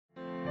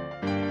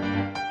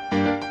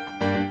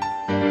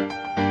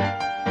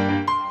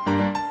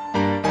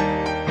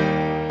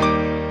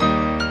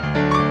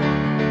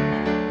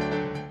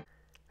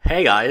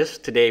Hey guys,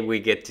 today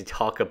we get to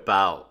talk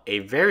about a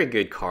very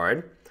good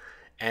card,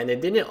 and it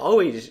didn't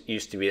always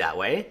used to be that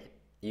way.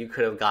 You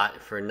could have got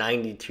it for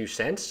 92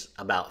 cents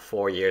about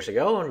 4 years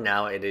ago.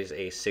 Now it is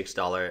a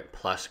 $6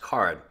 plus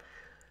card.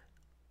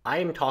 I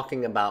am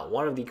talking about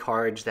one of the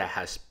cards that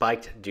has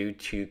spiked due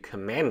to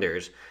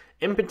commanders,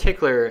 in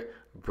particular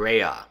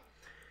Brea.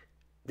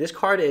 This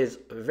card is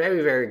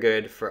very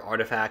good for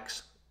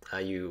artifacts.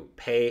 You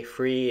pay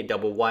free,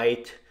 double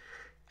white,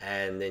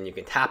 and then you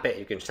can tap it,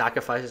 you can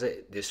sacrifice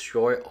it,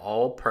 destroy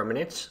all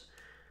permanents,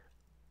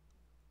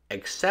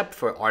 except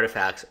for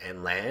artifacts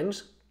and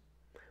lands.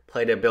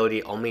 Play the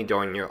ability only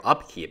during your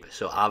upkeep.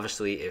 So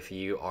obviously if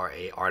you are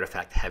a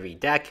artifact heavy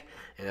deck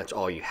and that's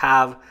all you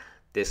have,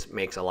 this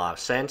makes a lot of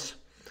sense.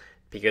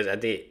 Because at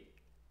the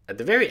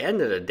very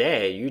end of the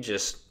day, you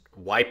just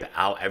wipe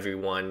out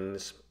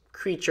everyone's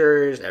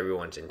creatures,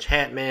 everyone's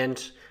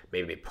enchantments,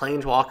 maybe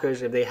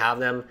planeswalkers if they have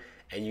them,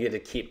 and you get to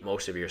keep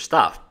most of your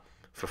stuff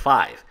for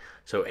 5.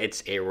 So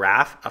it's a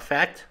Wrath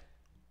effect,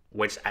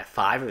 which at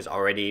 5 is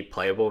already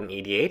playable in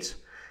EDH,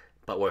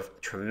 but with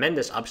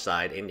tremendous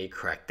upside in the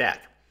correct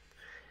deck.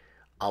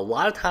 A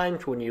lot of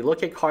times when you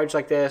look at cards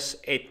like this,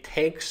 it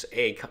takes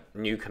a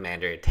new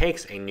commander, it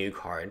takes a new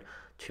card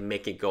to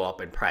make it go up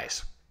in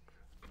price.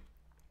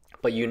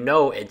 But you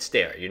know it's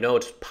there, you know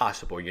it's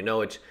possible, you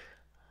know it's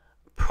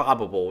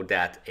probable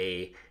that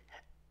a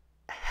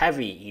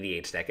heavy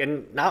EDH deck,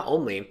 and not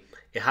only,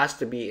 it has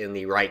to be in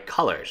the right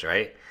colors,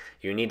 right?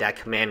 You need that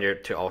commander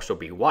to also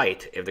be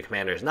white. If the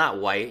commander is not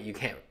white, you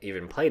can't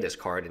even play this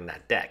card in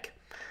that deck.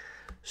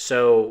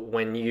 So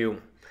when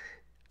you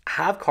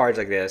have cards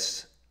like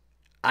this,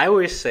 I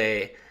always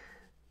say,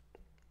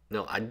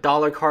 no, a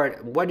dollar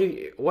card, what are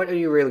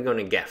you really going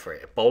to get for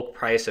it? A bulk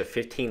price of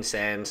 15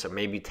 cents or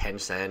maybe 10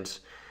 cents.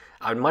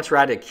 I'd much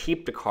rather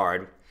keep the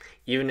card,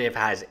 even if it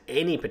has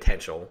any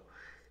potential,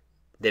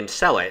 than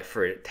sell it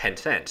for 10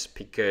 cents.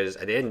 Because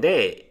at the end of the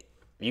day,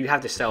 you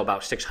have to sell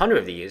about 600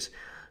 of these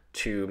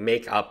to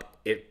make up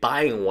it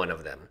buying one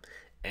of them.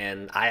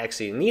 And I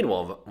actually need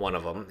one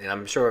of them, and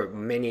I'm sure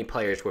many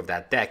players with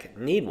that deck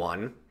need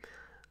one.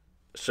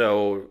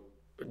 So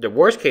the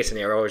worst case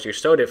scenario is you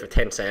sold it for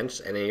 10 cents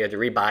and then you have to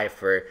rebuy it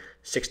for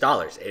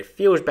 $6. It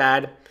feels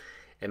bad.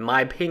 In my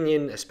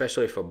opinion,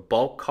 especially for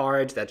bulk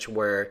cards, that's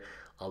where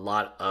a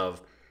lot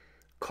of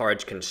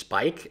cards can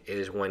spike,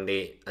 is when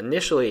they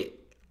initially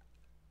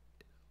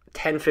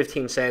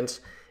 10-15 cents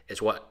is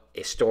what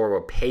a store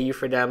will pay you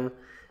for them.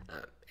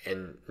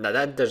 And now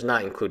that does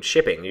not include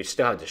shipping. You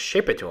still have to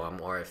ship it to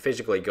them or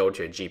physically go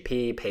to a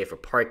GP, pay for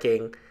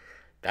parking.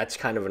 That's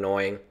kind of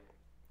annoying.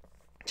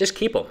 Just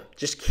keep them.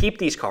 Just keep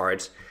these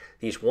cards,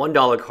 these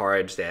 $1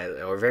 cards that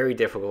are very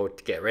difficult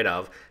to get rid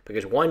of,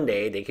 because one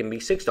day they can be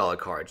 $6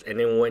 cards. And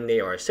then when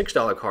they are a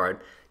 $6 card,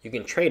 you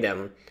can trade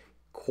them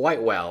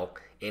quite well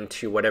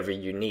into whatever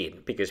you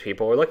need because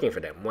people are looking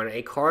for them. When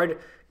a card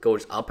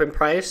goes up in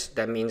price,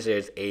 that means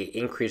there's a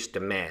increased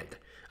demand,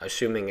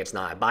 assuming it's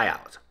not a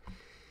buyout.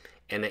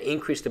 And an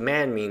increased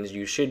demand means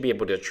you should be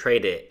able to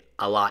trade it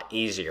a lot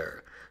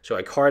easier. So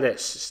a card that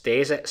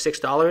stays at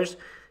 $6,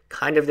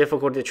 kind of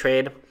difficult to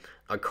trade.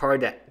 A card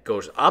that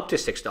goes up to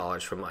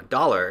 $6 from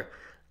 $1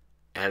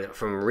 and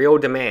from real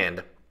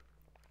demand,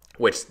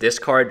 which this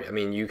card, I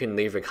mean, you can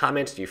leave in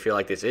comments, do you feel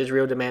like this is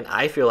real demand?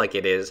 I feel like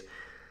it is.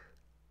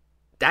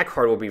 That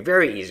card will be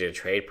very easy to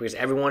trade because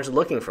everyone's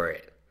looking for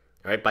it.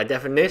 Right? By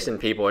definition,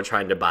 people are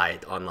trying to buy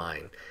it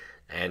online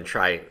and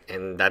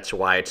that's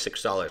why it's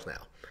 $6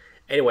 now.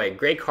 Anyway,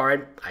 great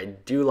card. I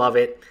do love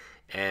it,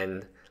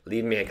 and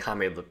leave me a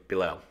comment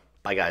below.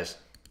 Bye, guys.